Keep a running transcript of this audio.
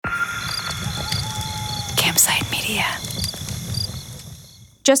Campside Media.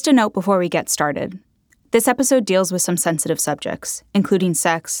 Just a note before we get started. This episode deals with some sensitive subjects, including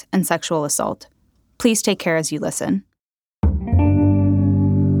sex and sexual assault. Please take care as you listen.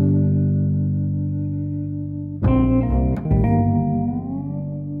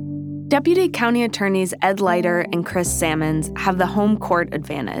 Deputy County Attorneys Ed Leiter and Chris Salmons have the home court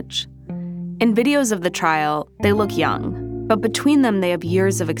advantage. In videos of the trial, they look young, but between them they have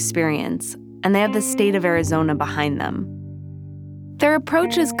years of experience, and they have the state of Arizona behind them. Their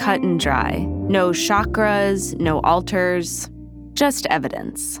approach is cut and dry. No chakras, no altars, just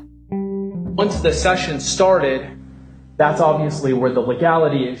evidence. Once the session started, that's obviously where the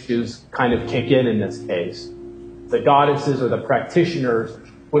legality issues kind of kick in this case. The goddesses or the practitioners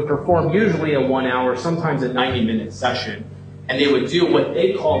would perform usually a 1 hour, sometimes a 90-minute session, and they would do what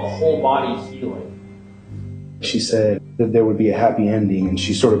they call whole body healing. She said that there would be a happy ending, and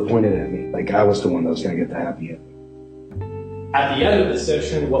she sort of pointed at me like I was the one that was going to get the happy ending. At the end of the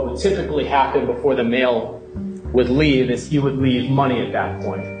session, what would typically happen before the male would leave is he would leave money at that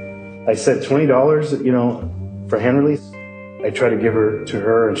point. I said $20, for hand release. I tried to give her to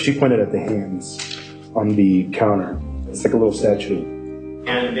her, and she pointed at the hands on the counter. It's like a little statue.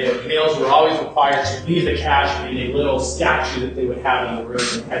 And the males were always required to leave the cash in a little statue that they would have in the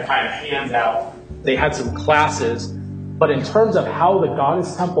room and had kind of hands out. They had some classes, but in terms of how the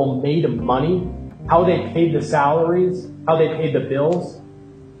Goddess Temple made money, how they paid the salaries, how they paid the bills,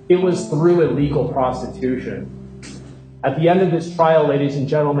 it was through illegal prostitution. At the end of this trial, ladies and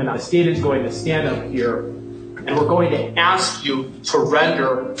gentlemen, the state is going to stand up here and we're going to ask you to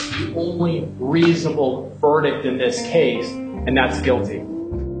render the only reasonable verdict in this case, and that's guilty.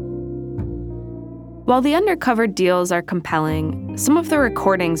 While the undercover deals are compelling, some of the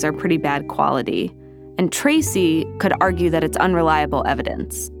recordings are pretty bad quality, and Tracy could argue that it's unreliable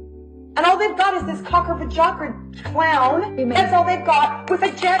evidence. And all they've got is this cocker-vajaka clown. That's all they've got with a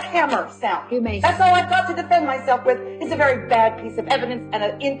jackhammer sound. That's all I've got to defend myself with. It's a very bad piece of evidence and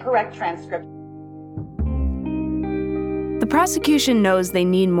an incorrect transcript. The prosecution knows they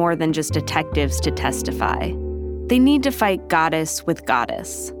need more than just detectives to testify. They need to fight goddess with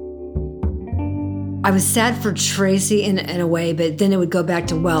goddess. I was sad for Tracy in a way, but then it would go back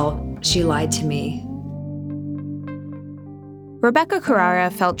to, well, she lied to me. Rebecca Carrara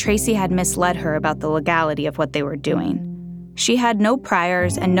felt Tracy had misled her about the legality of what they were doing. She had no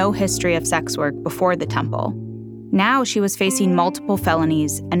priors and no history of sex work before the temple. Now she was facing multiple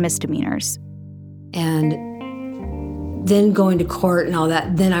felonies and misdemeanors. And then going to court and all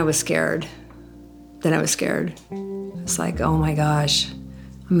that, then I was scared. It's like, oh my gosh,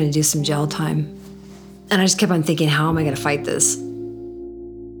 I'm going to do some jail time. And I just kept on thinking, how am I going to fight this?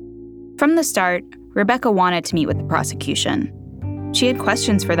 From the start, Rebecca wanted to meet with the prosecution. She had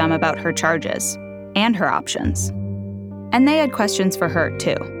questions for them about her charges and her options. And they had questions for her,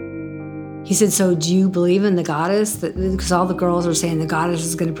 too. He said, so do you believe in the goddess? Because all the girls are saying the goddess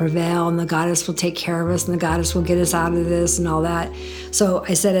is going to prevail and the goddess will take care of us and the goddess will get us out of this and all that. So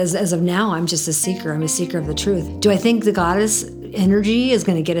I said, as of now, I'm just a seeker. I'm a seeker of the truth. Do I think the goddess energy is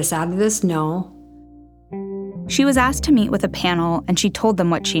going to get us out of this? No. She was asked to meet with a panel, and she told them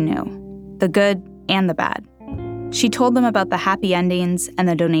what she knew, the good and the bad. She told them about the happy endings and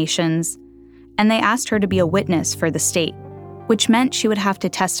the donations, and they asked her to be a witness for the state, which meant she would have to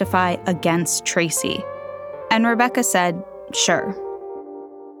testify against Tracy. And Rebecca said, sure.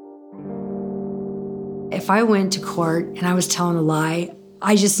 If I went to court and I was telling a lie,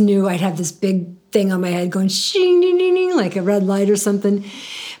 I just knew I'd have this big thing on my head going shing, ding, ding, ding, like a red light or something.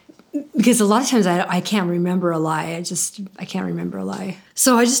 Because a lot of times I can't remember a lie. I can't remember a lie.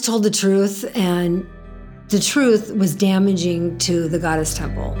 So I just told the truth, and the truth was damaging to the Goddess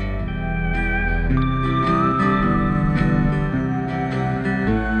Temple.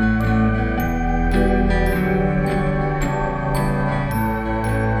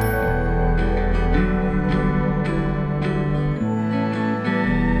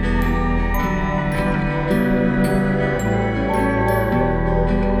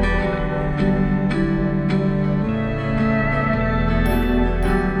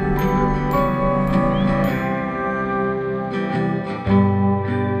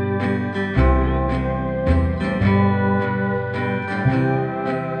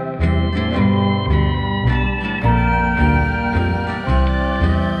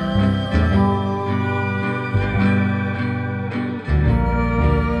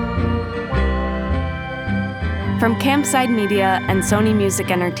 From Campside Media and Sony Music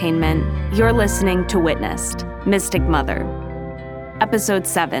Entertainment, you're listening to Witnessed, Mystic Mother. Episode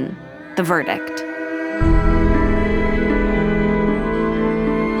 7, The Verdict.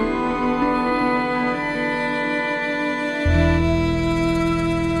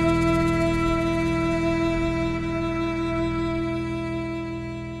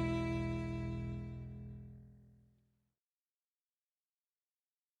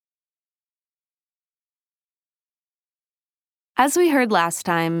 As we heard last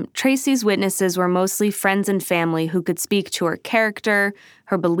time, Tracy's witnesses were mostly friends and family who could speak to her character,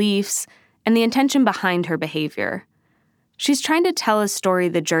 her beliefs, and the intention behind her behavior. She's trying to tell a story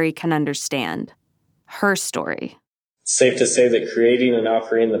the jury can understand. Her story. Safe to say that creating and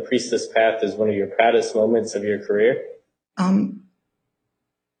offering the priestess path is one of your proudest moments of your career?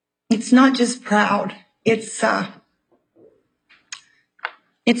 It's not just proud. It's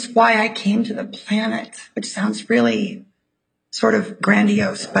why I came to the planet, which sounds really sort of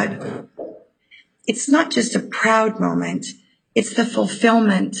grandiose, but it's not just a proud moment. It's the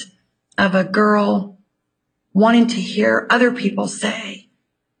fulfillment of a girl wanting to hear other people say,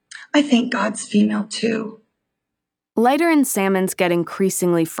 I think God's female too. Leiter and Sammons get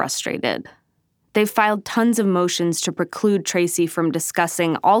increasingly frustrated. They've filed tons of motions to preclude Tracy from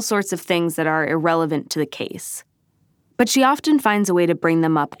discussing all sorts of things that are irrelevant to the case. But she often finds a way to bring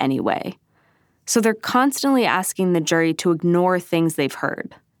them up anyway. So they're constantly asking the jury to ignore things they've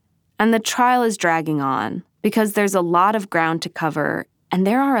heard. And the trial is dragging on because there's a lot of ground to cover and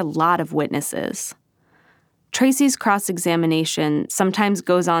there are a lot of witnesses. Tracy's cross-examination sometimes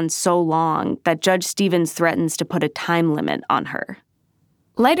goes on so long that Judge Stevens threatens to put a time limit on her.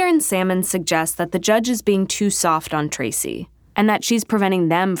 Leiter and Sammons suggest that the judge is being too soft on Tracy and that she's preventing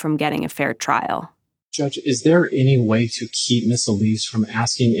them from getting a fair trial. Judge, is there any way to keep Miss Elise from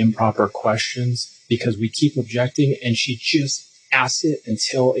asking improper questions? Because we keep objecting and she just asks it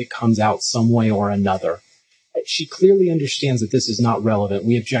until it comes out some way or another. She clearly understands that this is not relevant.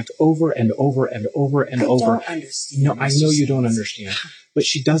 We object over and over and over and over. I don't understand. No, I know you don't understand. But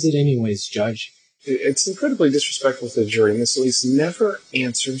she does it anyways, Judge. It's incredibly disrespectful to the jury. Miss Elise never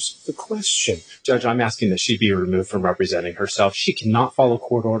answers the question. Judge, I'm asking that she be removed from representing herself. She cannot follow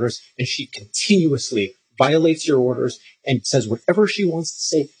court orders, and she continuously violates your orders and says whatever she wants to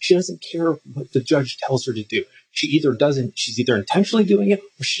say. She doesn't care what the judge tells her to do. She's either intentionally doing it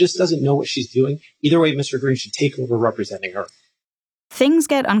or she just doesn't know what she's doing. Either way, Mr. Green should take over representing her. Things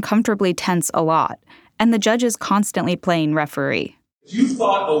get uncomfortably tense a lot, and the judge is constantly playing referee. You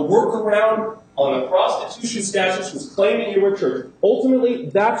thought a workaround on a prostitution statute was claiming you were church. Ultimately,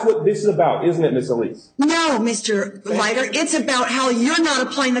 that's what this is about, isn't it, Miss Elise? No, Mr. Leiter, it's about how you're not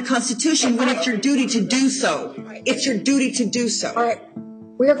applying the Constitution when it's your duty to do so. It's your duty to do so. All right.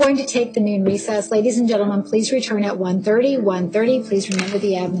 We are going to take the noon recess. Ladies and gentlemen, please return at 1:30. 1:30, please remember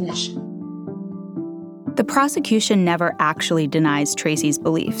the admonition. The prosecution never actually denies Tracy's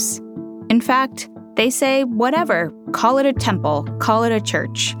beliefs. In fact, they say, whatever, call it a temple, call it a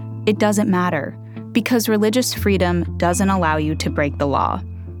church. It doesn't matter, because religious freedom doesn't allow you to break the law.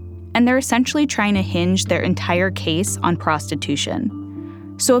 And they're essentially trying to hinge their entire case on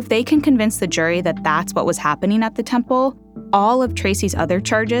prostitution. So if they can convince the jury that that's what was happening at the temple, all of Tracy's other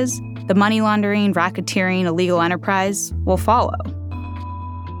charges, the money laundering, racketeering, illegal enterprise, will follow.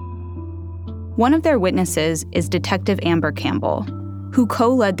 One of their witnesses is Detective Amber Campbell, who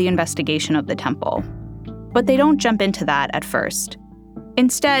co-led the investigation of the temple. But they don't jump into that at first.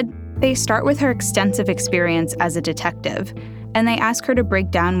 Instead, they start with her extensive experience as a detective, and they ask her to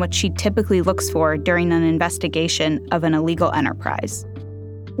break down what she typically looks for during an investigation of an illegal enterprise.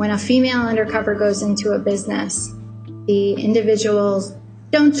 When a female undercover goes into a business, the individuals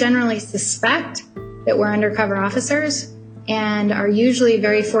don't generally suspect that we're undercover officers and are usually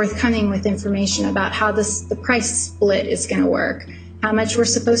very forthcoming with information about how the price split is going to work, how much we're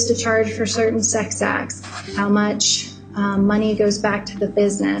supposed to charge for certain sex acts, how much money goes back to the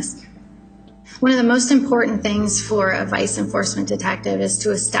business. One of the most important things for a vice enforcement detective is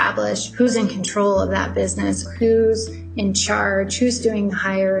to establish who's in control of that business, who's in charge, who's doing the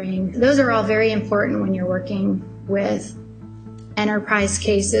hiring. Those are all very important when you're working with enterprise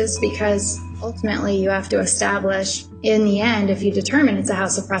cases, because ultimately you have to establish, in the end, if you determine it's a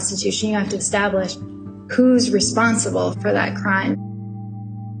house of prostitution, you have to establish who's responsible for that crime.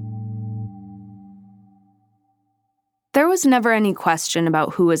 There was never any question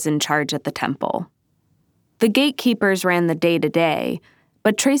about who was in charge at the temple. The gatekeepers ran the day-to-day,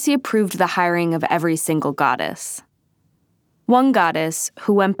 but Tracy approved the hiring of every single goddess. One goddess,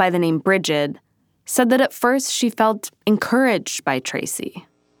 who went by the name Bridget, said that at first she felt encouraged by Tracy.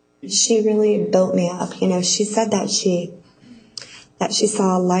 She really built me up. She said that she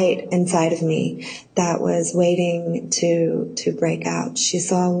saw a light inside of me that was waiting to break out. She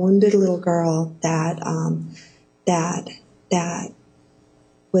saw a wounded little girl that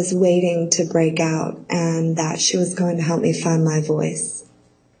was waiting to break out, and that she was going to help me find my voice.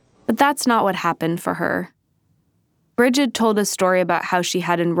 But that's not what happened for her. Bridget told a story about how she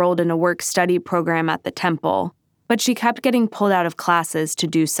had enrolled in a work-study program at the temple, but she kept getting pulled out of classes to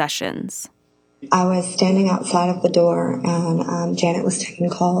do sessions. I was standing outside of the door, and Janet was taking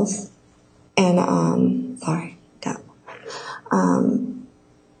calls. And,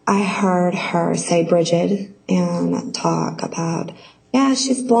 I heard her say Bridget and talk about, yeah,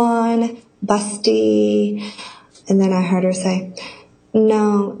 she's blonde, busty. And then I heard her say,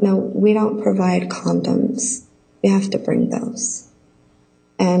 no, we don't provide condoms. You have to bring those.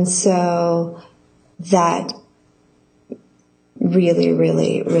 And so that really,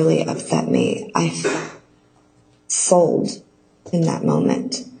 really, really upset me. I felt sold in that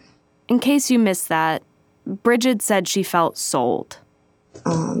moment. In case you missed that, Bridget said she felt sold.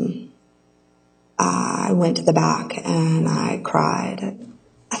 I went to the back and I cried.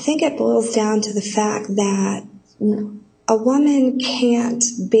 I think it boils down to the fact that a woman can't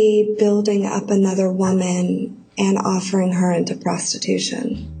be building up another woman and offering her into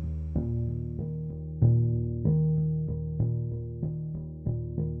prostitution.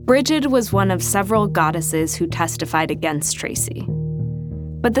 Bridget was one of several goddesses who testified against Tracy.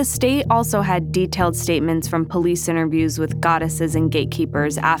 But the state also had detailed statements from police interviews with goddesses and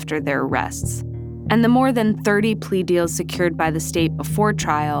gatekeepers after their arrests. And the more than 30 plea deals secured by the state before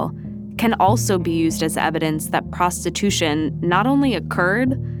trial can also be used as evidence that prostitution not only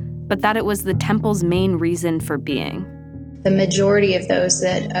occurred, but that it was the temple's main reason for being. The majority of those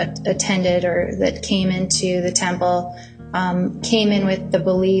that attended or that came into the temple came in with the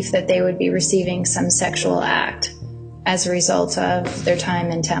belief that they would be receiving some sexual act as a result of their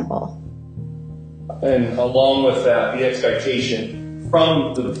time in temple. And along with that, the expectation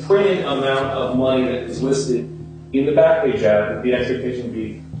from the printed amount of money that is listed in the back page ad, the expectation would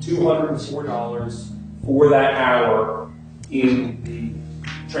be $204 for that hour in the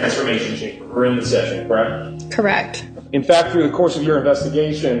transformation chamber, or in the session, correct? Correct. In fact, through the course of your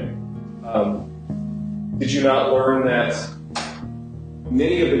investigation, did you not learn that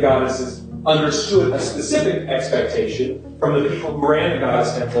many of the goddesses understood a specific expectation from the people who ran the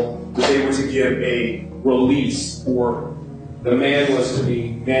goddess temple, that they were to give a release, or the man was to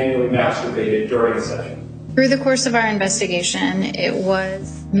be manually masturbated during the session? Through the course of our investigation, it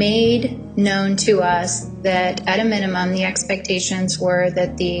was made known to us that at a minimum, the expectations were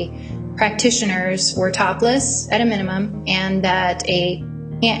that the practitioners were topless at a minimum, and that a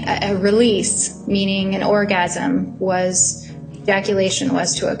release, meaning an orgasm, ejaculation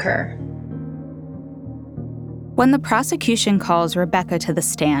was to occur. When the prosecution calls Rebecca to the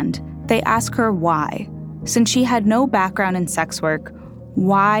stand, they ask her why. Since she had no background in sex work,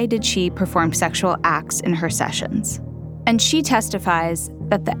 why did she perform sexual acts in her sessions? And she testifies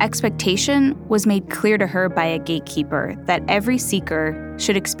that the expectation was made clear to her by a gatekeeper that every seeker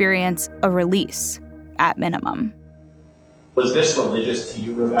should experience a release, at minimum. Was this religious to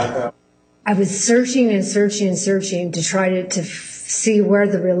you, Rebecca? I was searching and searching and searching to try to see where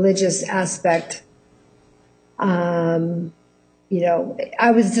the religious aspect, I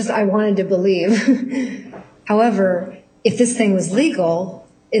wanted to believe. However, if this thing was legal,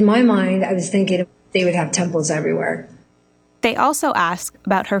 in my mind, I was thinking they would have temples everywhere. They also ask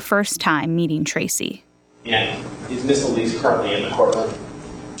about her first time meeting Tracy. And is Miss Elise currently in the courtroom?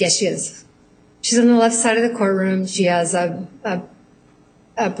 Yes, she is. She's on the left side of the courtroom. She has a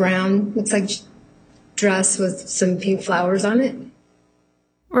brown, looks like dress with some pink flowers on it.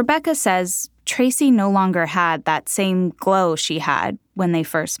 Rebecca says Tracy no longer had that same glow she had when they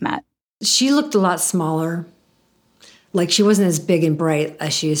first met. She looked a lot smaller. Like she wasn't as big and bright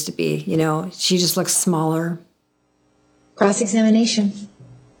as she used to be, She just looked smaller. Cross-examination.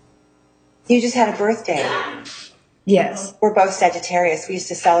 You just had a birthday. Yes. We're both Sagittarius. We used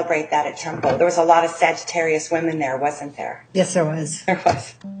to celebrate that at Temple. There was a lot of Sagittarius women there, wasn't there? Yes, there was. There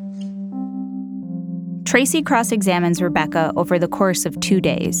was. Tracy cross-examines Rebecca over the course of 2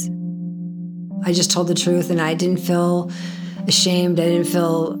 days. I just told the truth, and I didn't feel ashamed. I didn't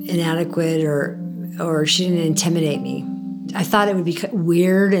feel inadequate, or she didn't intimidate me. I thought it would be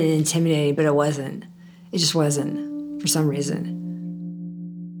weird and intimidating, but it wasn't. It just wasn't, for some reason.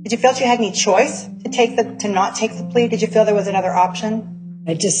 Did you feel you had any choice to not take the plea? Did you feel there was another option?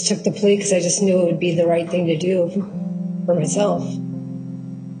 I just took the plea because I just knew it would be the right thing to do for myself.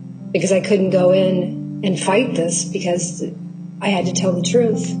 Because I couldn't go in and fight this because I had to tell the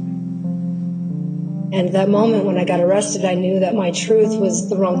truth. And at that moment when I got arrested, I knew that my truth was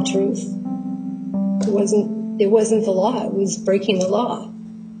the wrong truth. It wasn't the law. It was breaking the law.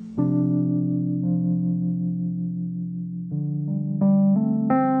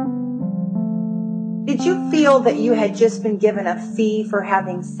 Did you feel that you had just been given a fee for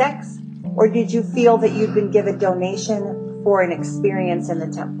having sex? Or did you feel that you'd been given donation for an experience in the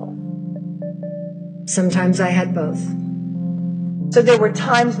temple? Sometimes I had both. So there were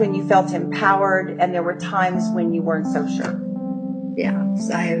times when you felt empowered, and there were times when you weren't so sure. Yeah,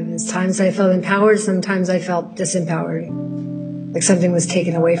 times I felt empowered, sometimes I felt disempowered, like something was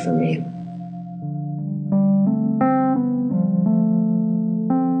taken away from me.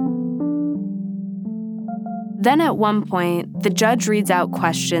 Then at one point, the judge reads out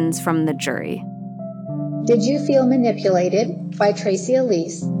questions from the jury. Did you feel manipulated by Tracy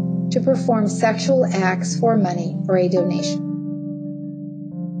Elise to perform sexual acts for money or a donation?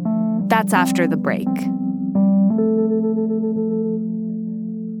 That's after the break.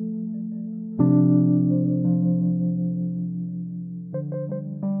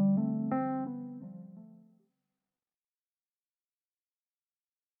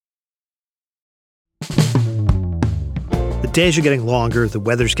 The days are getting longer, the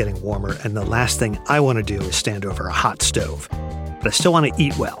weather's getting warmer, and the last thing I want to do is stand over a hot stove. But I still want to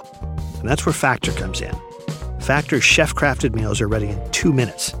eat well. And that's where Factor comes in. Factor's chef-crafted meals are ready in 2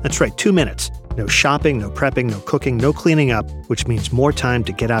 minutes. That's right, 2 minutes. No shopping, no prepping, no cooking, no cleaning up, which means more time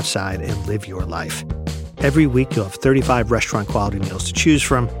to get outside and live your life. Every week, you'll have 35 restaurant-quality meals to choose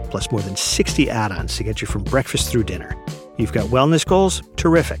from, plus more than 60 add-ons to get you from breakfast through dinner. You've got wellness goals?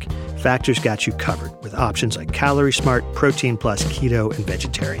 Terrific. Factor's got you covered with options like Calorie Smart, Protein Plus, Keto, and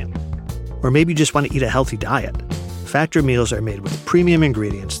Vegetarian. Or maybe you just want to eat a healthy diet. Factor meals are made with premium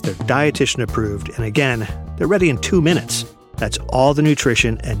ingredients, they're dietitian approved, and again, they're ready in 2 minutes. That's all the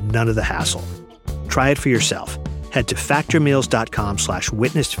nutrition and none of the hassle. Try it for yourself. Head to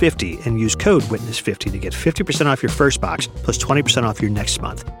factormeals.com/witness50 and use code WITNESS50 to get 50% off your first box plus 20% off your next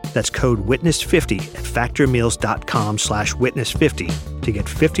month. That's code WITNESS50 at factormeals.com/witness50 to get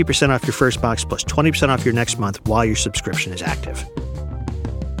 50% off your first box plus 20% off your next month while your subscription is active.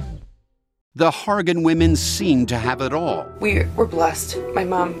 The Hargan women seemed to have it all. We were blessed. My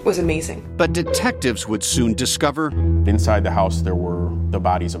mom was amazing. But detectives would soon discover inside the house there were the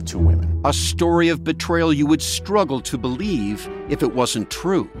bodies of 2 women. A story of betrayal you would struggle to believe if it wasn't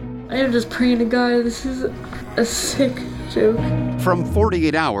true. I am just praying to God, this is a sick joke. From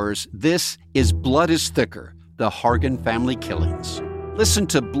 48 Hours, this is Blood is Thicker, the Hargan Family Killings. Listen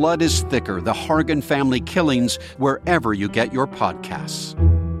to Blood is Thicker, the Hargan Family Killings, wherever you get your podcasts.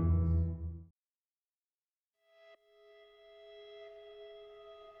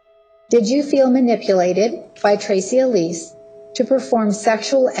 Did you feel manipulated by Tracy Elise to perform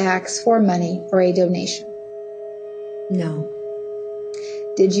sexual acts for money or a donation? No.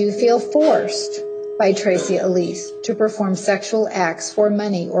 Did you feel forced by Tracy Elise to perform sexual acts for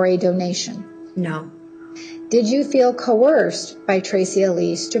money or a donation? No. Did you feel coerced by Tracy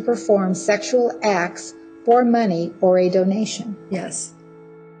Elise to perform sexual acts for money or a donation? Yes.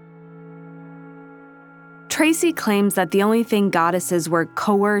 Tracy claims that the only thing goddesses were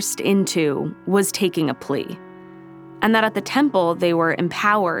coerced into was taking a plea, and that at the temple they were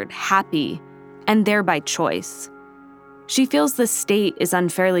empowered, happy, and there by choice. She feels the state is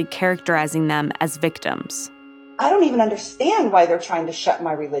unfairly characterizing them as victims. I don't even understand why they're trying to shut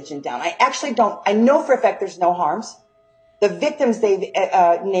my religion down. I actually don't. I know for a fact there's no harms. The victims they've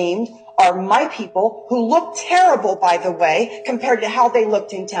named are my people, who look terrible, by the way, compared to how they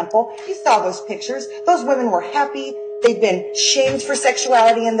looked in temple. You saw those pictures. Those women were happy. They've been shamed for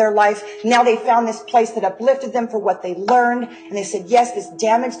sexuality in their life. Now they found this place that uplifted them for what they learned. And they said, yes, this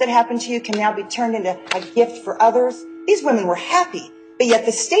damage that happened to you can now be turned into a gift for others. These women were happy. But yet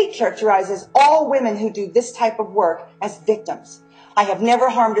the state characterizes all women who do this type of work as victims. I have never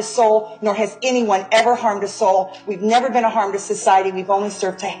harmed a soul, nor has anyone ever harmed a soul. We've never been a harm to society. We've only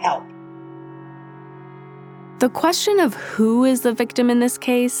served to help. The question of who is the victim in this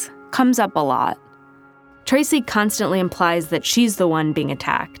case comes up a lot. Tracy constantly implies that she's the one being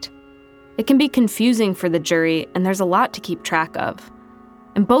attacked. It can be confusing for the jury, and there's a lot to keep track of.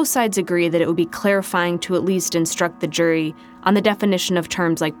 And both sides agree that it would be clarifying to at least instruct the jury on the definition of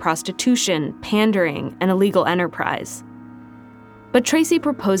terms like prostitution, pandering, and illegal enterprise. But Tracy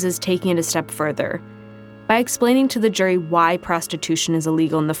proposes taking it a step further by explaining to the jury why prostitution is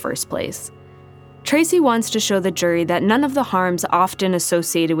illegal in the first place. Tracy wants to show the jury that none of the harms often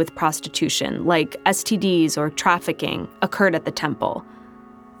associated with prostitution, like STDs or trafficking, occurred at the temple.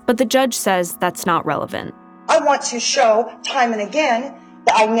 But the judge says that's not relevant. I want to show time and again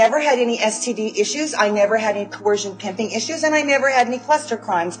that I never had any STD issues, I never had any coercion pimping issues, and I never had any cluster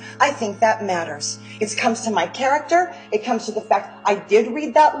crimes. I think that matters. It comes to my character. It comes to the fact I did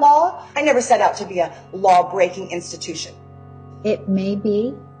read that law. I never set out to be a law-breaking institution. It may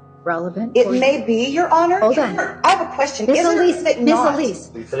be relevant. It may be, Your Honor. Hold on. I have a question. Miss Elise, not?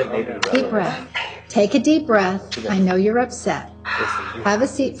 Miss Elise, deep breath. Take a deep breath. I know you're upset. Have a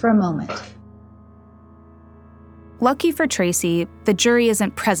seat for a moment. Lucky for Tracy, the jury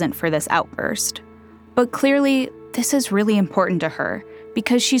isn't present for this outburst. But clearly, this is really important to her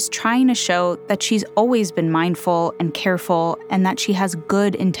because she's trying to show that she's always been mindful and careful and that she has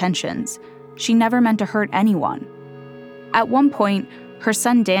good intentions. She never meant to hurt anyone. At one point, her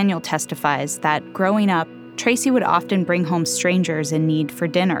son Daniel testifies that growing up, Tracy would often bring home strangers in need for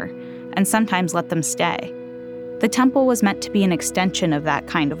dinner and sometimes let them stay. The temple was meant to be an extension of that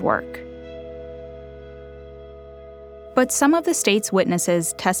kind of work. But some of the state's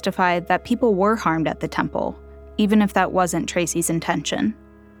witnesses testified that people were harmed at the temple, even if that wasn't Tracy's intention.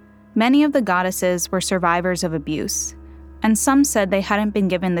 Many of the goddesses were survivors of abuse, and some said they hadn't been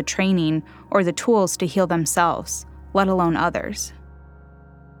given the training or the tools to heal themselves, let alone others.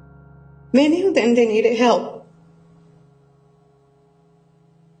 Many of them, they needed help.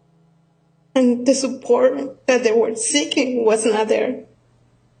 And the support that they were seeking was not there.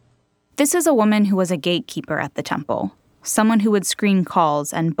 This is a woman who was a gatekeeper at the temple, someone who would screen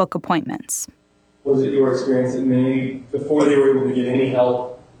calls and book appointments. Was it your experience that many, before they were able to get any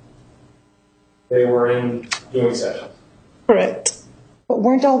help, they were in doing sessions? Correct. But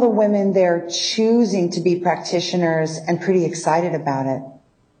weren't all the women there choosing to be practitioners and pretty excited about it?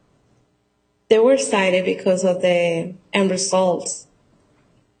 They were excited because of the end results.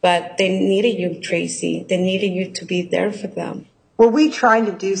 But they needed you, Tracy. They needed you to be there for them. Were we trying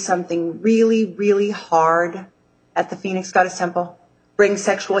to do something really, really hard at the Phoenix Goddess Temple? Bring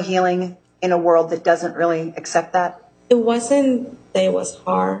sexual healing in a world that doesn't really accept that? It wasn't that it was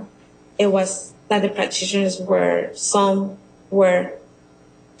hard. It was that the practitioners some were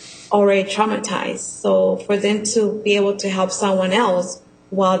already traumatized. So for them to be able to help someone else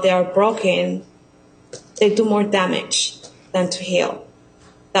while they are broken, they do more damage than to heal.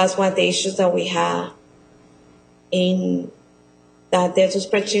 That's one of the issues that we have in that those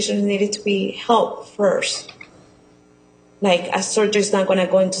practitioners needed to be helped first. Like a surgeon's not going to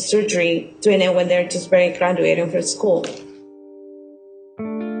go into surgery doing it when they're just very graduating from school.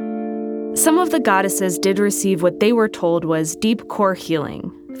 Some of the goddesses did receive what they were told was deep core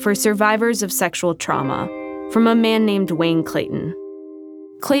healing for survivors of sexual trauma from a man named Wayne Clayton.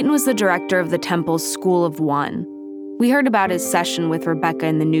 Clayton was the director of the temple's School of One. We heard about his session with Rebecca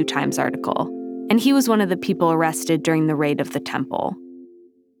in the New Times article, and he was one of the people arrested during the raid of the temple.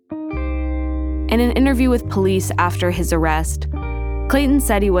 In an interview with police after his arrest, Clayton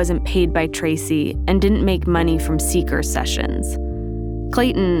said he wasn't paid by Tracy and didn't make money from seeker sessions.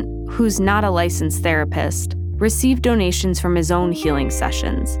 Clayton, who's not a licensed therapist, received donations from his own healing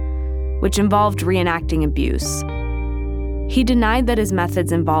sessions, which involved reenacting abuse. He denied that his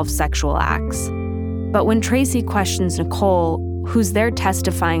methods involved sexual acts. But when Tracy questions Nicole, who's there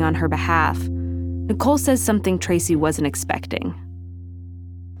testifying on her behalf, Nicole says something Tracy wasn't expecting.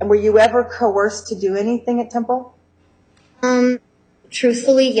 And were you ever coerced to do anything at Temple?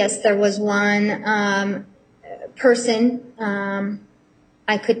 Truthfully, yes, there was one person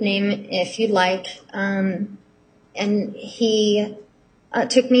I could name if you'd like. And he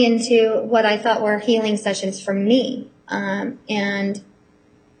took me into what I thought were healing sessions for me.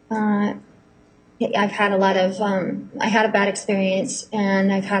 I've had a lot of, I had a bad experience,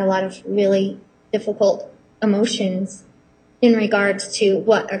 and I've had a lot of really difficult emotions in regards to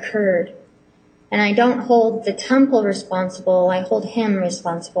what occurred. And I don't hold the temple responsible, I hold him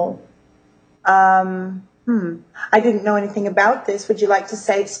responsible. I didn't know anything about this. Would you like to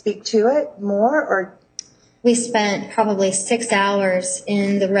speak to it more, or? We spent probably 6 hours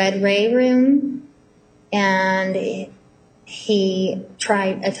in the Red Ray room, and he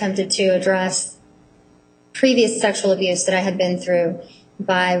attempted to address previous sexual abuse that I had been through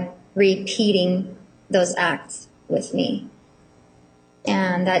by repeating those acts with me.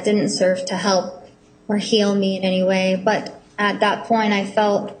 And that didn't serve to help or heal me in any way. But at that point, I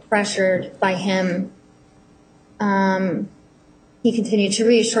felt pressured by him. He continued to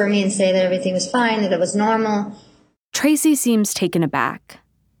reassure me and say that everything was fine, that it was normal. Tracy seems taken aback.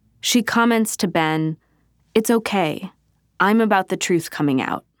 She comments to Ben, "It's okay. I'm about the truth coming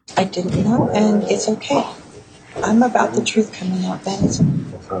out." I didn't know, and it's okay. I'm about the truth coming out, Ben.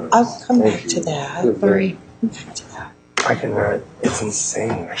 I'll come back to that. I cannot. It's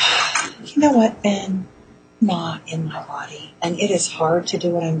insane. You know what, Ben? Not in my body. And it is hard to do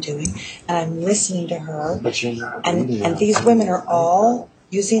what I'm doing. And I'm listening to her. But you're not. And these women are all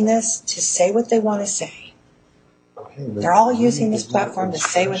using this to say what they want to say. Okay, they're all using this platform to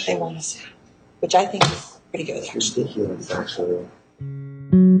say what they want to say, which I think is pretty good. It's ridiculous, actually.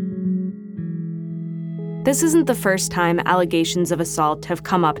 This isn't the first time allegations of assault have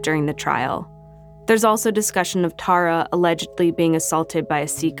come up during the trial. There's also discussion of Tara allegedly being assaulted by a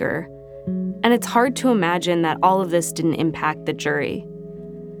seeker. And it's hard to imagine that all of this didn't impact the jury.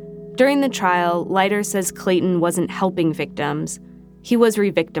 During the trial, Leiter says Clayton wasn't helping victims. He was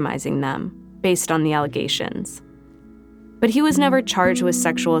re-victimizing them, based on the allegations. But he was never charged with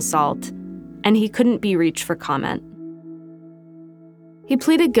sexual assault, and he couldn't be reached for comment. He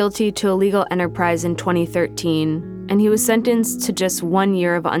pleaded guilty to illegal enterprise in 2013, and he was sentenced to just 1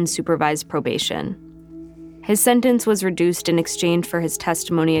 year of unsupervised probation. His sentence was reduced in exchange for his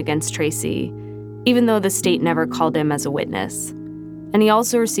testimony against Tracy, even though the state never called him as a witness. And he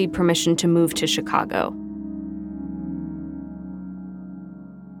also received permission to move to Chicago.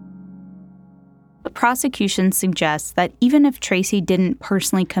 The prosecution suggests that even if Tracy didn't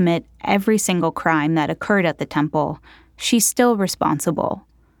personally commit every single crime that occurred at the temple, she's still responsible,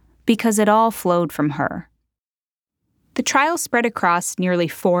 because it all flowed from her. The trial spread across nearly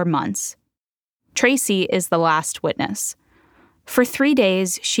 4 months. Tracy is the last witness. For 3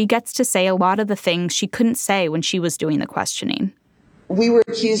 days, she gets to say a lot of the things she couldn't say when she was doing the questioning. We were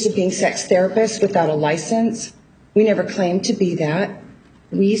accused of being sex therapists without a license. We never claimed to be that.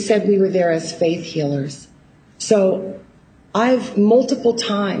 We said we were there as faith healers. So multiple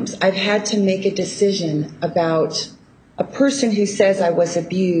times, I've had to make a decision about a person who says I was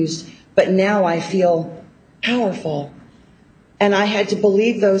abused, but now I feel powerful. And I had to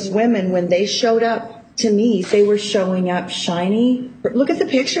believe those women when they showed up to me, they were showing up shiny. Look at the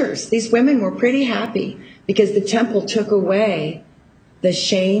pictures. These women were pretty happy because the temple took away the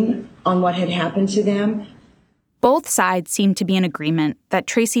shame on what had happened to them. Both sides seemed to be in agreement that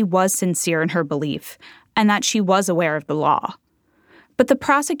Tracy was sincere in her belief and that she was aware of the law. But the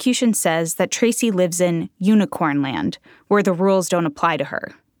prosecution says that Tracy lives in unicorn land, where the rules don't apply to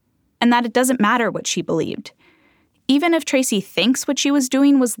her, and that it doesn't matter what she believed. Even if Tracy thinks what she was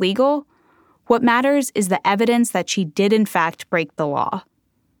doing was legal, what matters is the evidence that she did in fact break the law.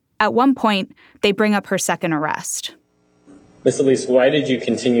 At one point, they bring up her second arrest. Ms. Elise, why did you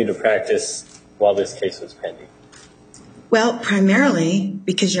continue to practice while this case was pending? Well, primarily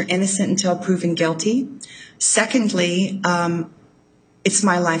because you're innocent until proven guilty. Secondly, it's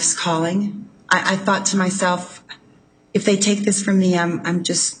my life's calling. I thought to myself, if they take this from me, I'm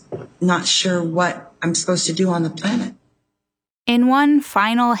just not sure what I'm supposed to do on the planet. In one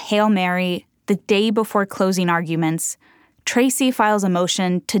final Hail Mary, the day before closing arguments, Tracy files a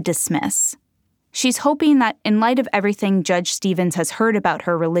motion to dismiss. She's hoping that in light of everything Judge Stevens has heard about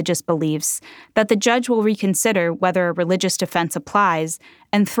her religious beliefs, that the judge will reconsider whether a religious defense applies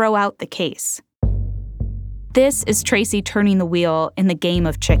and throw out the case. This is Tracy turning the wheel in the game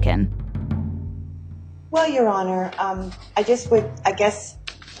of chicken. Well, Your Honor, I guess,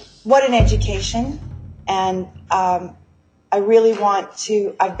 what an education. And I really want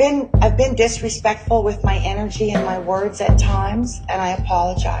to, I've been disrespectful with my energy and my words at times, and I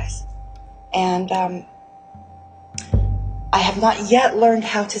apologize. And I have not yet learned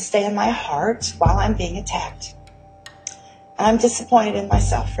how to stay in my heart while I'm being attacked. And I'm disappointed in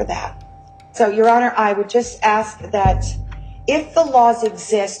myself for that. So, Your Honor, I would just ask that if the laws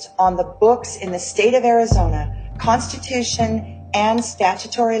exist on the books in the state of Arizona, Constitution and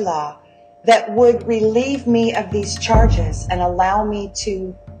statutory law, that would relieve me of these charges and allow me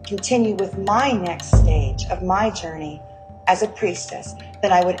to continue with my next stage of my journey as a priestess,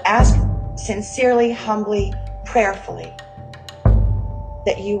 then I would ask sincerely, humbly, prayerfully,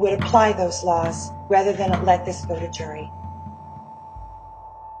 that you would apply those laws rather than let this go to jury.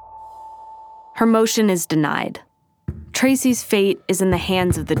 Her motion is denied. Tracy's fate is in the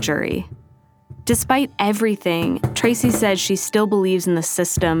hands of the jury. Despite everything, Tracy says she still believes in the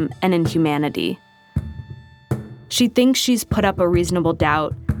system and in humanity. She thinks she's put up a reasonable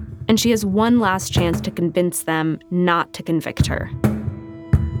doubt, and she has one last chance to convince them not to convict her.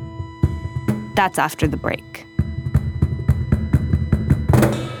 That's after the break.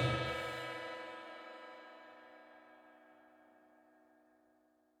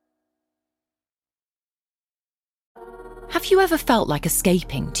 Have you ever felt like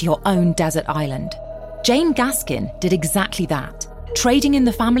escaping to your own desert island? Jane Gaskin did exactly that, trading in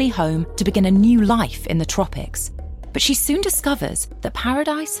the family home to begin a new life in the tropics. But she soon discovers that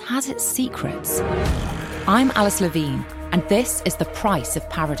paradise has its secrets. I'm Alice Levine, and this is The Price of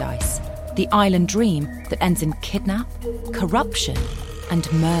Paradise, the island dream that ends in kidnap, corruption,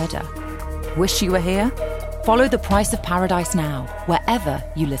 and murder. Wish you were here? Follow The Price of Paradise now, wherever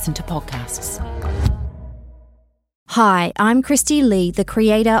you listen to podcasts. Hi, I'm Christy Lee, the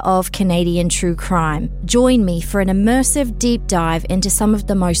creator of Canadian True Crime. Join me for an immersive deep dive into some of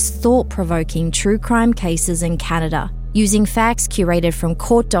the most thought-provoking true crime cases in Canada. Using facts curated from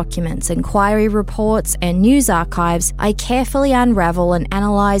court documents, inquiry reports, and news archives, I carefully unravel and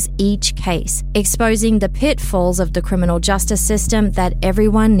analyse each case, exposing the pitfalls of the criminal justice system that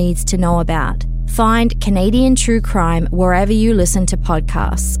everyone needs to know about. Find Canadian True Crime wherever you listen to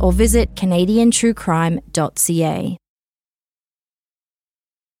podcasts or visit canadiantruecrime.ca.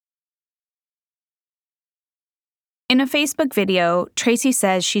 In a Facebook video, Tracy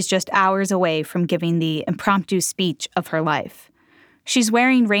says she's just hours away from giving the impromptu speech of her life. She's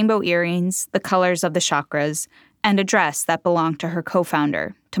wearing rainbow earrings, the colors of the chakras, and a dress that belonged to her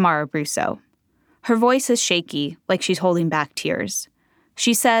co-founder, Tamara Brusso. Her voice is shaky, like she's holding back tears.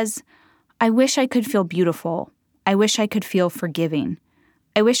 She says, "I wish I could feel beautiful. I wish I could feel forgiving.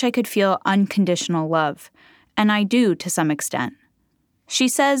 I wish I could feel unconditional love. And I do to some extent." She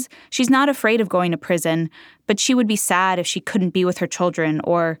says she's not afraid of going to prison, but she would be sad if she couldn't be with her children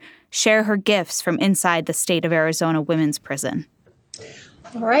or share her gifts from inside the state of Arizona women's prison.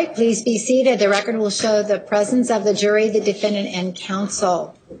 All right, please be seated. The record will show the presence of the jury, the defendant, and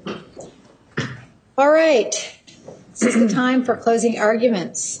counsel. All right, this is the time for closing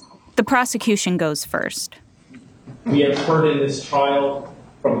arguments. The prosecution goes first. We have heard in this trial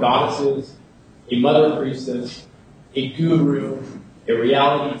from goddesses, a mother priestess, a guru, a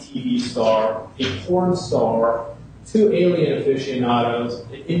reality TV star, a porn star, 2 alien aficionados,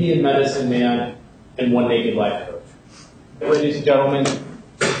 an Indian medicine man, and 1 naked life coach. Ladies and gentlemen,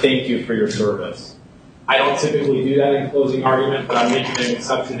 thank you for your service. I don't typically do that in closing argument, but I'm making an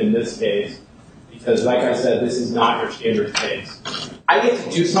exception in this case because, like I said, this is not your standard case. I get to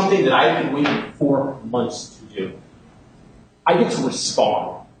do something that I've been waiting 4 months to do. I get to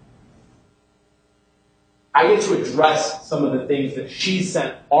respond. I get to address some of the things that she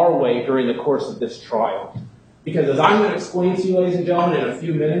sent our way during the course of this trial. Because as I'm going to explain to you, ladies and gentlemen, in a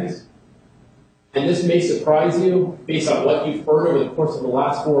few minutes, and this may surprise you based on what you've heard over the course of the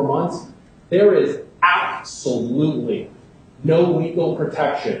last 4 months, there is absolutely no legal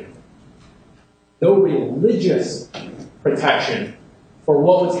protection, no religious protection for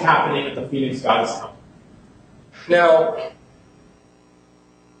what was happening at the Phoenix Goddess Temple. Now,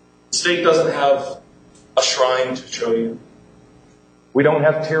 the state doesn't have a shrine to show you. We don't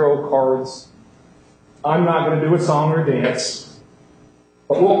have tarot cards. I'm not going to do a song or dance.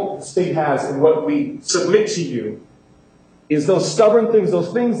 But what the state has and what we submit to you is those stubborn things,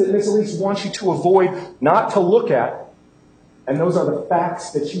 those things that Ms. Elise wants you to avoid, not to look at. And those are the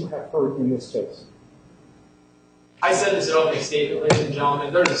facts that you have heard in this case. I said this in opening statement, ladies and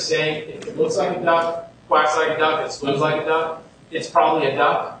gentlemen. There's a saying, if it looks like a duck, quacks like a duck, it swims like a duck, it's probably a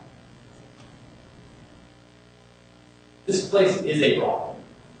duck. This place is a problem.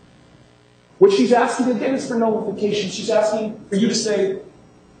 What she's asking again is for nullification. She's asking for you to say,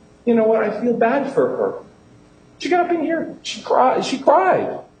 you know what, I feel bad for her. She got up in here, she cried.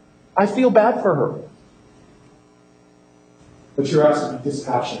 I feel bad for her. But you're asked to be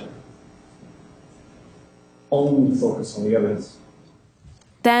dispassionate. Only focus on the evidence.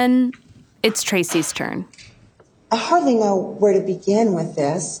 Then it's Tracy's turn. I hardly know where to begin with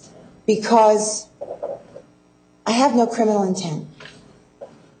this because I have no criminal intent.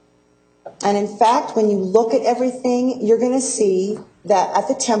 And in fact, when you look at everything, you're going to see that at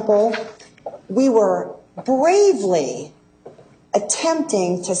the temple, we were bravely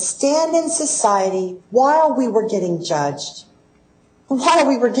attempting to stand in society while we were getting judged, while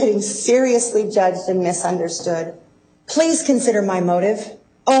we were getting seriously judged and misunderstood. Please consider my motive.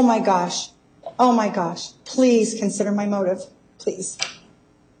 Oh my gosh. Oh my gosh. Please consider my motive. Please.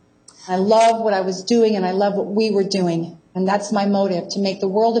 I love what I was doing and I love what we were doing. And that's my motive, to make the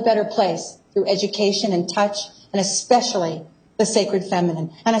world a better place through education and touch, and especially the sacred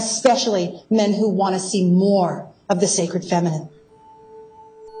feminine, and especially men who want to see more of the sacred feminine.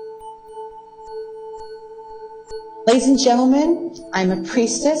 Ladies and gentlemen, I'm a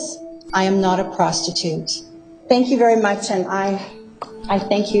priestess. I am not a prostitute. Thank you very much, and I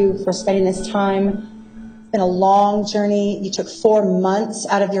thank you for spending this time. It's been a long journey. You took 4 months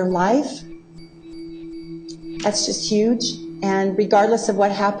out of your life. That's just huge. And regardless of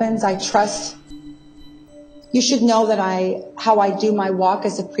what happens, I trust. You should know that how I do my walk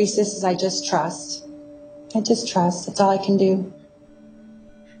as a priestess is I just trust. I just trust. That's all I can do.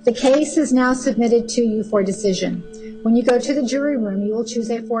 The case is now submitted to you for decision. When you go to the jury room, you will choose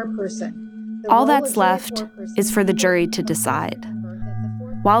a foreperson. All that's left is for the jury to decide.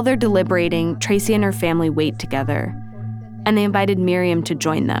 While they're deliberating, Tracy and her family wait together, and they invited Miriam to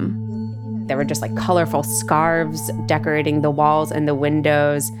join them. There were just like colorful scarves decorating the walls and the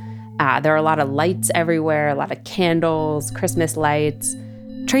windows. There were a lot of lights everywhere, a lot of candles, Christmas lights.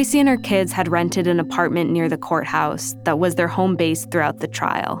 Tracy and her kids had rented an apartment near the courthouse that was their home base throughout the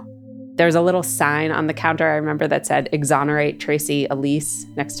trial. There was a little sign on the counter, I remember, that said, "Exonerate Tracy Elise,"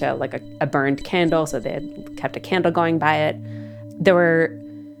 next to like a burned candle, so they had kept a candle going by it. There were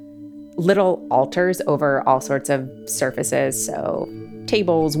little altars over all sorts of surfaces, so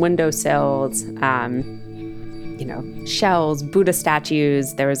tables, windowsills, shells, Buddha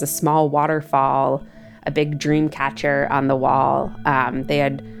statues. There was a small waterfall, a big dream catcher on the wall. They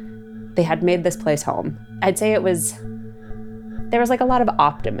had made this place home. I'd say there was like a lot of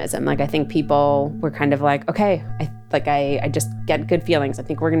optimism. Like, I think people were kind of like, okay, I just get good feelings. I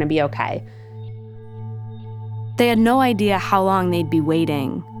think we're gonna be okay. They had no idea how long they'd be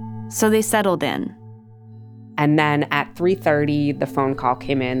waiting, so they settled in. And then at 3:30, the phone call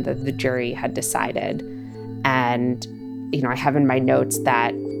came in that the jury had decided. And, I have in my notes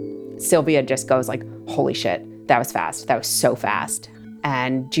that Sylvia just goes like, "Holy shit, that was fast. That was so fast."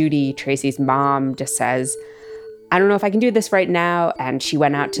 And Judy, Tracy's mom, just says, "I don't know if I can do this right now." And she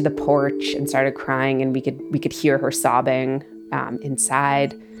went out to the porch and started crying, and we could hear her sobbing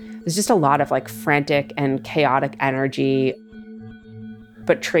inside. There's just a lot of like frantic and chaotic energy.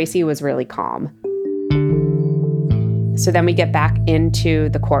 But Tracy was really calm. So then we get back into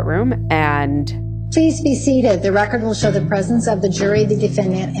the courtroom and... Please be seated. The record will show the presence of the jury, the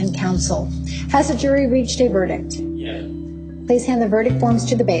defendant, and counsel. Has the jury reached a verdict? Yes. Please hand the verdict forms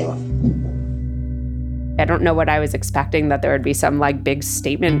to the bailiff. I don't know what I was expecting, that there would be some like big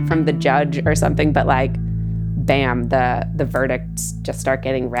statement from the judge or something, but like, bam, the verdicts just start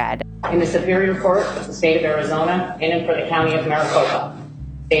getting read. In the Superior Court of the State of Arizona, in and for the County of Maricopa,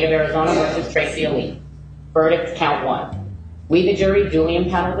 State of Arizona versus Tracy Elise. Verdict, count 1. We, the jury, duly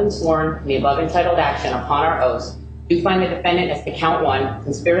impaneled and sworn in the above entitled action upon our oaths, do find the defendant as to count 1,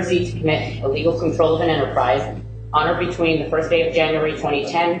 conspiracy to commit illegal control of an enterprise, on or between the 1st day of January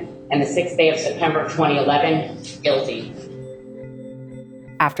 2010 and the 6th day of September 2011, guilty.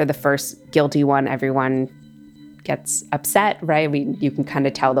 After the first guilty one, everyone gets upset, right? You can kind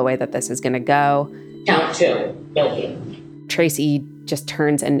of tell the way that this is going to go. Count 2, guilty. Tracy just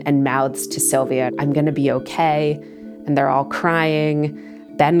turns and mouths to Sylvia, "I'm going to be okay." And they're all crying.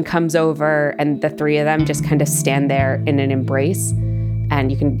 Ben comes over, and the three of them just kind of stand there in an embrace.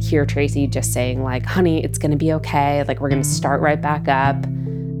 And you can hear Tracy just saying like, "Honey, it's going to be okay. Like, we're going to start right back up."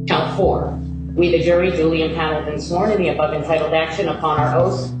 Count 4. We, the jury, duly impaneled and sworn in the above entitled action upon our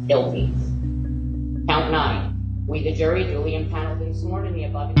oaths, guilty. Count 9. We, the jury, duly impaneled and sworn in the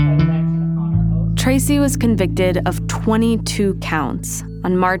above entitled action upon our oaths. Tracy was convicted of 22 counts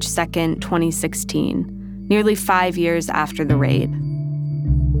on March 2nd, 2016, nearly 5 years after the raid.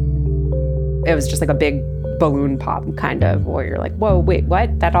 It was just like a big balloon pop kind of, where you're like, whoa, wait,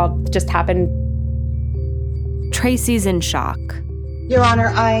 what? That all just happened? Tracy's in shock. Your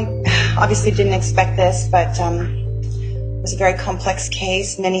Honor, I obviously didn't expect this, but it was a very complex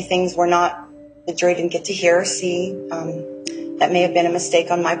case. Many things the jury didn't get to hear or see. That may have been a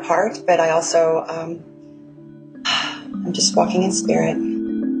mistake on my part, but I also, I'm just walking in spirit.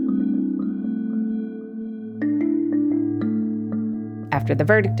 After the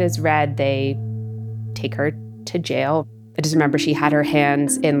verdict is read, they take her to jail. I just remember she had her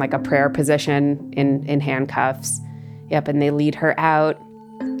hands in like a prayer position in handcuffs. Yep, and they lead her out.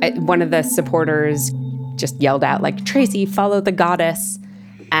 One of the supporters just yelled out like, "Tracy, follow the goddess."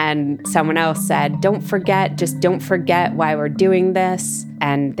 And someone else said, don't forget why we're doing this."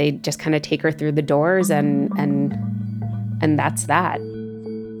 And they just kind of take her through the doors and that's that.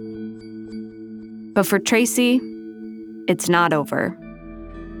 But for Tracy, it's not over.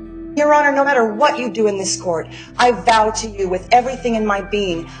 Your Honor, no matter what you do in this court, I vow to you with everything in my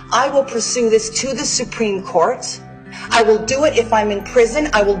being, I will pursue this to the Supreme Court. I will do it if I'm in prison.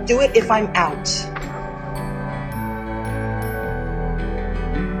 I will do it if I'm out.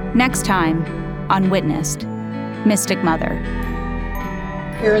 Next time on Witnessed, Mystic Mother.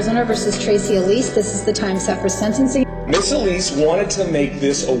 Arizona versus Tracy Elise. This is the time set for sentencing. Miss Elise wanted to make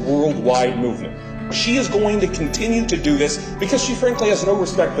this a worldwide movement. She is going to continue to do this because she frankly has no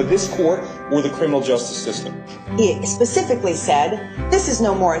respect for this court or the criminal justice system. He specifically said, this is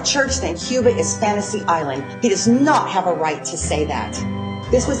no more a church than Cuba is Fantasy Island. He does not have a right to say that.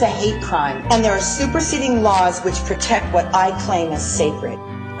 This was a hate crime, and there are superseding laws which protect what I claim as sacred.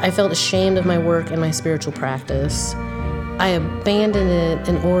 I felt ashamed of my work and my spiritual practice. I abandoned it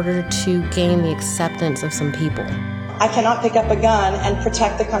in order to gain the acceptance of some people. I cannot pick up a gun and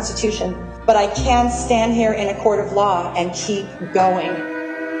protect the Constitution, but I can stand here in a court of law and keep going.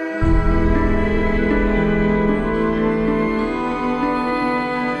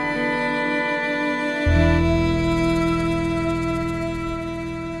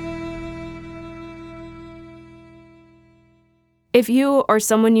 If you or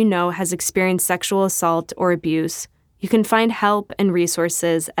someone you know has experienced sexual assault or abuse, you can find help and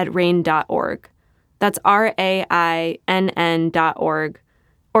resources at RAINN.org. That's RAINN.org,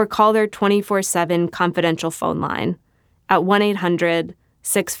 or call their 24/7 confidential phone line at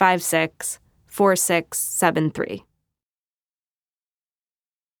 1-800-656-4673.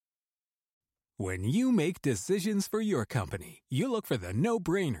 When you make decisions for your company, you look for the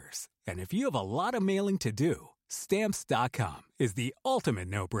no-brainers. And if you have a lot of mailing to do, Stamps.com is the ultimate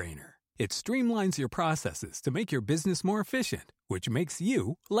no-brainer. It streamlines your processes to make your business more efficient, which makes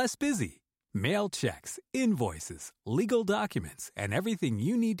you less busy. Mail checks, invoices, legal documents, and everything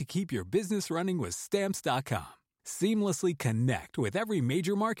you need to keep your business running with Stamps.com. Seamlessly connect with every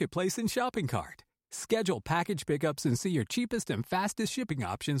major marketplace and shopping cart. Schedule package pickups and see your cheapest and fastest shipping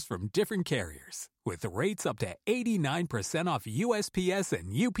options from different carriers, with rates up to 89% off USPS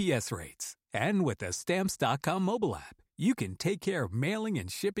and UPS rates. And with the Stamps.com mobile app, you can take care of mailing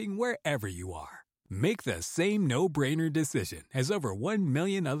and shipping wherever you are. Make the same no-brainer decision as over 1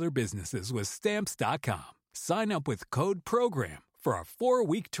 million other businesses with Stamps.com. Sign up with code PROGRAM for a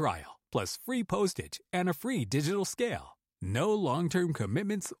 4-week trial, plus free postage and a free digital scale. No long-term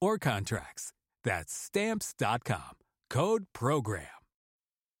commitments or contracts. That's Stamps.com. Code PROGRAM.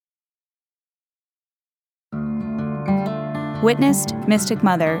 Witnessed Mystic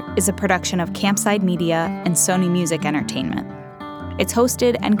Mother is a production of Campside Media and Sony Music Entertainment. It's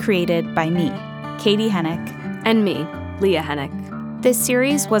hosted and created by me, Katie Hennick, and me, Leah Hennick. This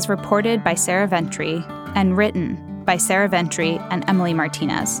series was reported by Sarah Ventry and written by Sarah Ventry and Emily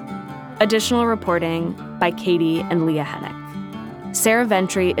Martinez. Additional reporting by Katie and Leah Hennick. Sarah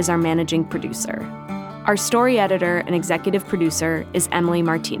Ventry is our managing producer. Our story editor and executive producer is Emily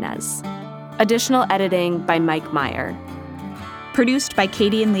Martinez. Additional editing by Mike Meyer. Produced by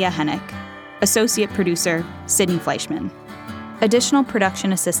Katie and Leah Hennick. Associate producer, Sydney Fleischman. Additional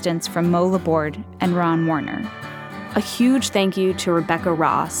production assistance from Mo Laborde and Ron Warner. A huge thank you to Rebecca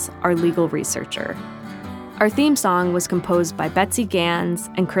Ross, our legal researcher. Our theme song was composed by Betsy Gans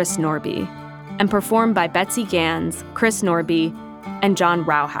and Chris Norby, and performed by Betsy Gans, Chris Norby, and John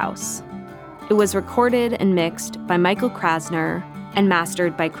Rauhaus. It was recorded and mixed by Michael Krasner and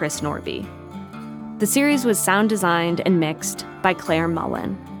mastered by Chris Norby. The series was sound designed and mixed by Claire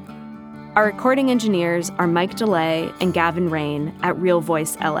Mullen. Our recording engineers are Mike DeLay and Gavin Rain at Real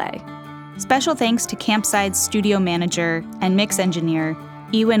Voice LA. Special thanks to Campside's studio manager and mix engineer,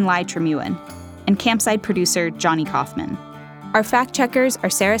 Ewan Lai Tremuan, and Campside producer, Johnny Kaufman. Our fact checkers are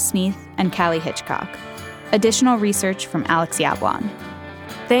Sarah Sneath and Callie Hitchcock. Additional research from Alex Yablon.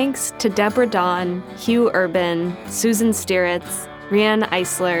 Thanks to Deborah Dawn, Hugh Urban, Susan Stieritz, Rhiannon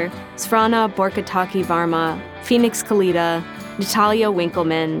Eisler, Svrana Borkataki Varma, Phoenix Kalita, Natalia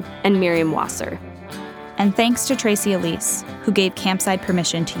Winkleman, and Miriam Wasser. And thanks to Tracy Elise, who gave Campside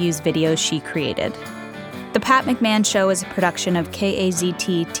permission to use videos she created. The Pat McMahon Show is a production of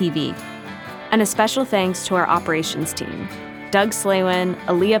KAZT TV. And a special thanks to our operations team, Doug Slaywin,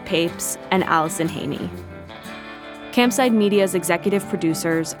 Aaliyah Papes, and Allison Haney. Campside Media's executive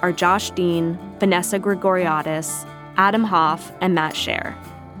producers are Josh Dean, Vanessa Gregoriadis, Adam Hoff, and Matt Scher.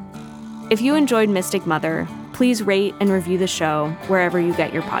 If you enjoyed Mystic Mother, please rate and review the show wherever you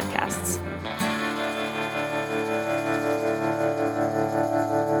get your podcasts.